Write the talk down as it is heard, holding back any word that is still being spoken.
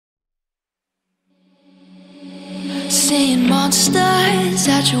seeing monsters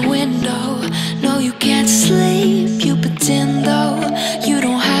at your window. No, you can't sleep, you pretend though. You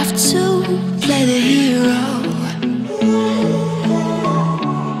don't have to play the hero,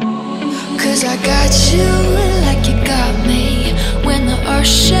 'cause I got you like you got me. When the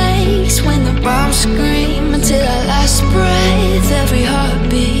earth shakes, when the bombs scream, until our last breath, every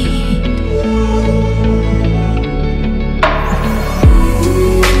heartbeat.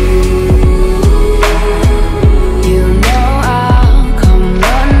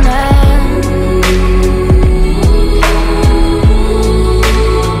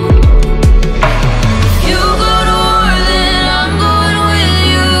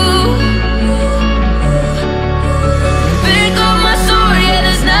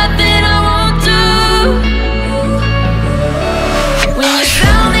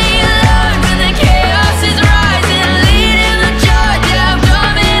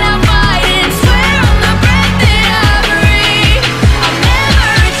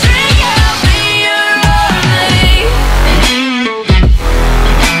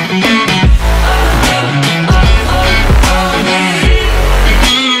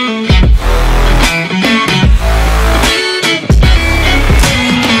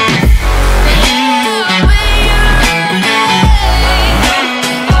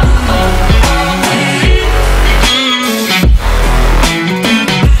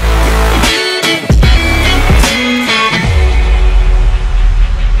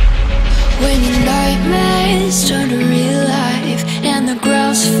 Turn to real life, and the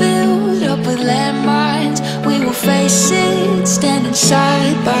ground's filled up with landmines. We will face it, standing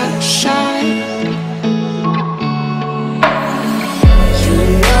side by side. You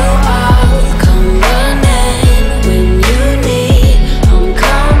know I'll come running when you need. I'm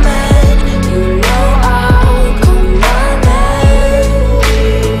coming. You know I'll come running.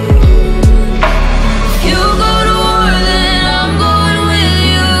 You go to war, then I'm going with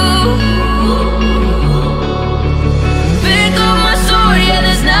you.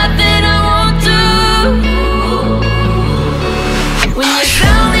 There's nothing I won't do. When you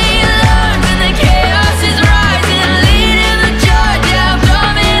sound the alarm and the chaos is rising, leading the charge, yeah, I'm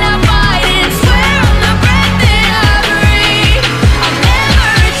coming, I'm fighting. Swear on the breath that I breathe, I'll never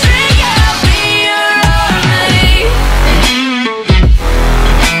retreat, yeah, I'll be your army.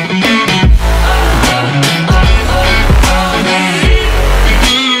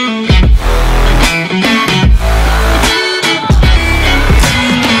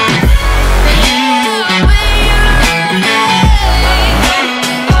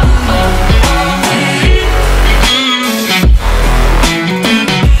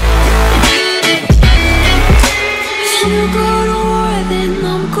 You go to war, then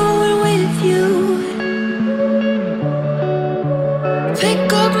I'm going with you.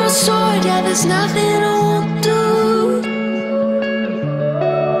 Pick up my sword, yeah, there's nothing I won't do.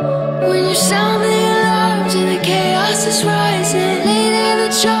 When you sound the alarms and the chaos is rising, leading the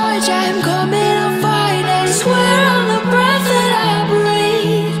charge, I'm coming, I'm fighting. Swear on the breath that I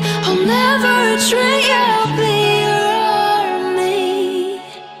breathe, I'll never retreat, yeah, I'll be your army.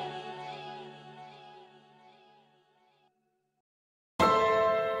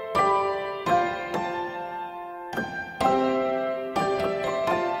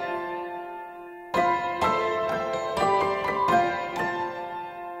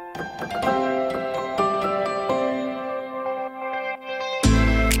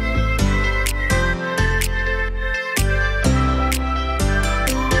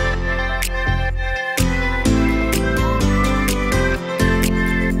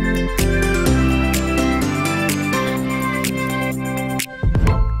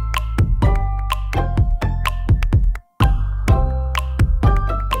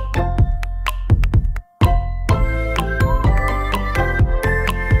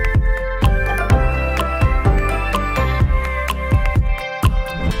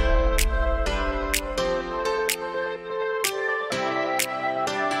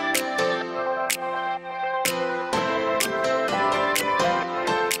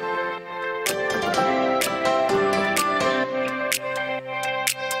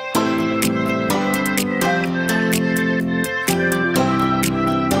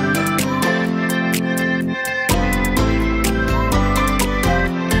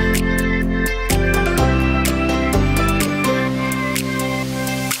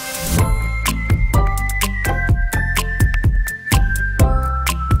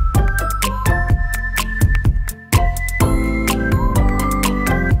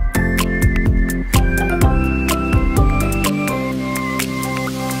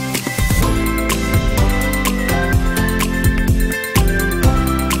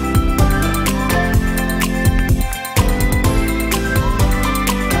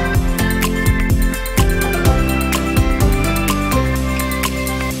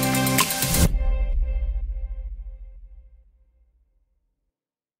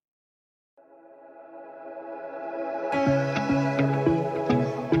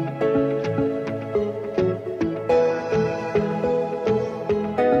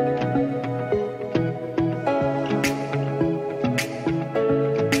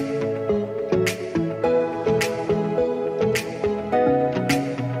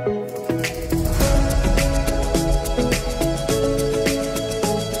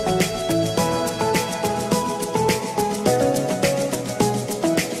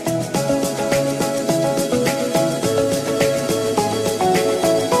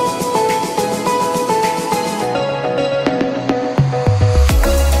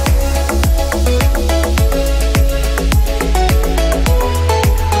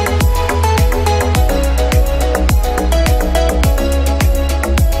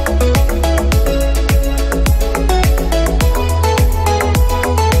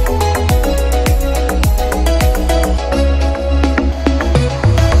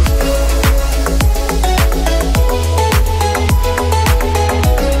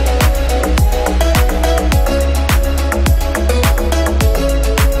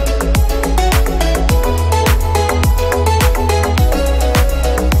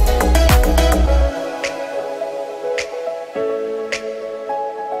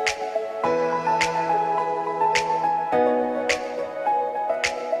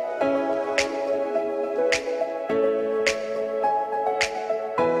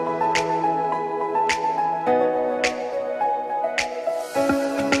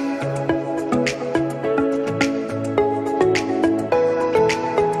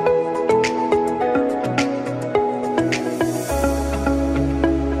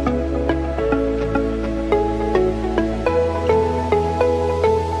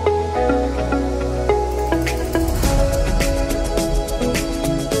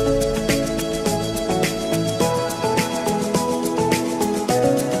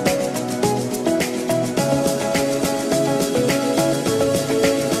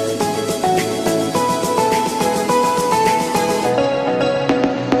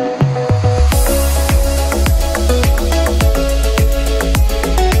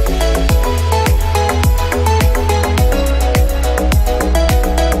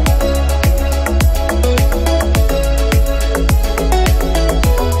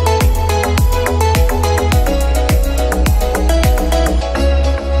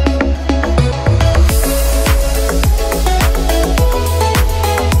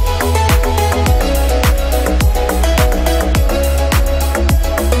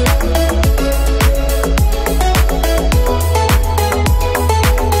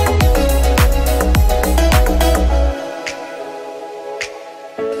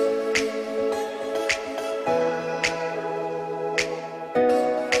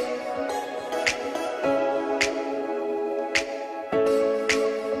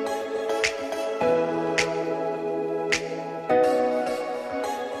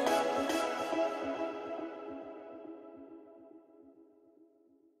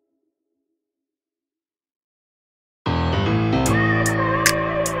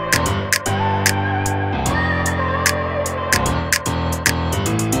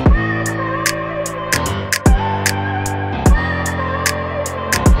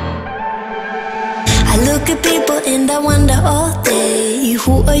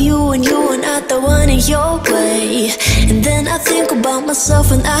 who are you when you are not the one in your way? And then I think about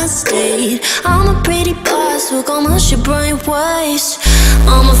myself when I stayed. I'm a pretty boss who gon' mush your brain waves.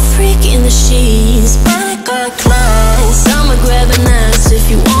 I'm a freak in the sheets, but I got class. I'ma grab an ass if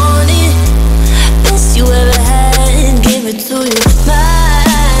you want it. Best you ever had, give it to you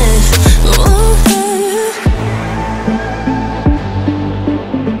fast. Ooh.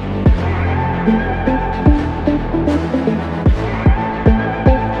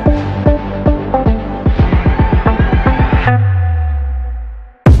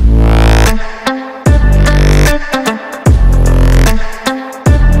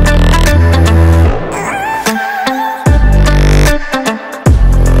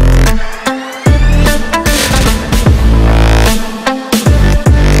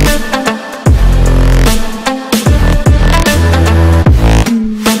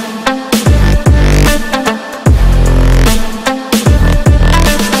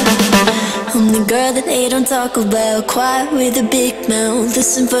 Talk about quiet with a big mouth.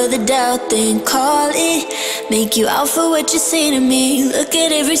 Listen for the doubt, then call it. Make you out for what you say to me. Look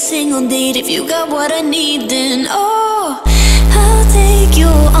at every single date. If you got what I need, then oh, I'll take you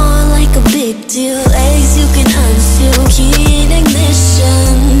on like a big deal. Legs you can unseal, key in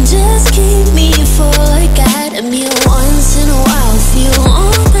ignition. Just keep me full like I had a meal once in a while. Feel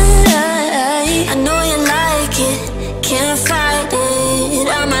all that I know you like it, can't fight it.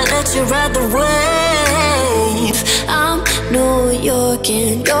 I might let you ride the wave. I'm New York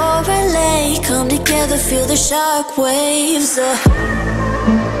and you're LA. Come together, feel the shock waves.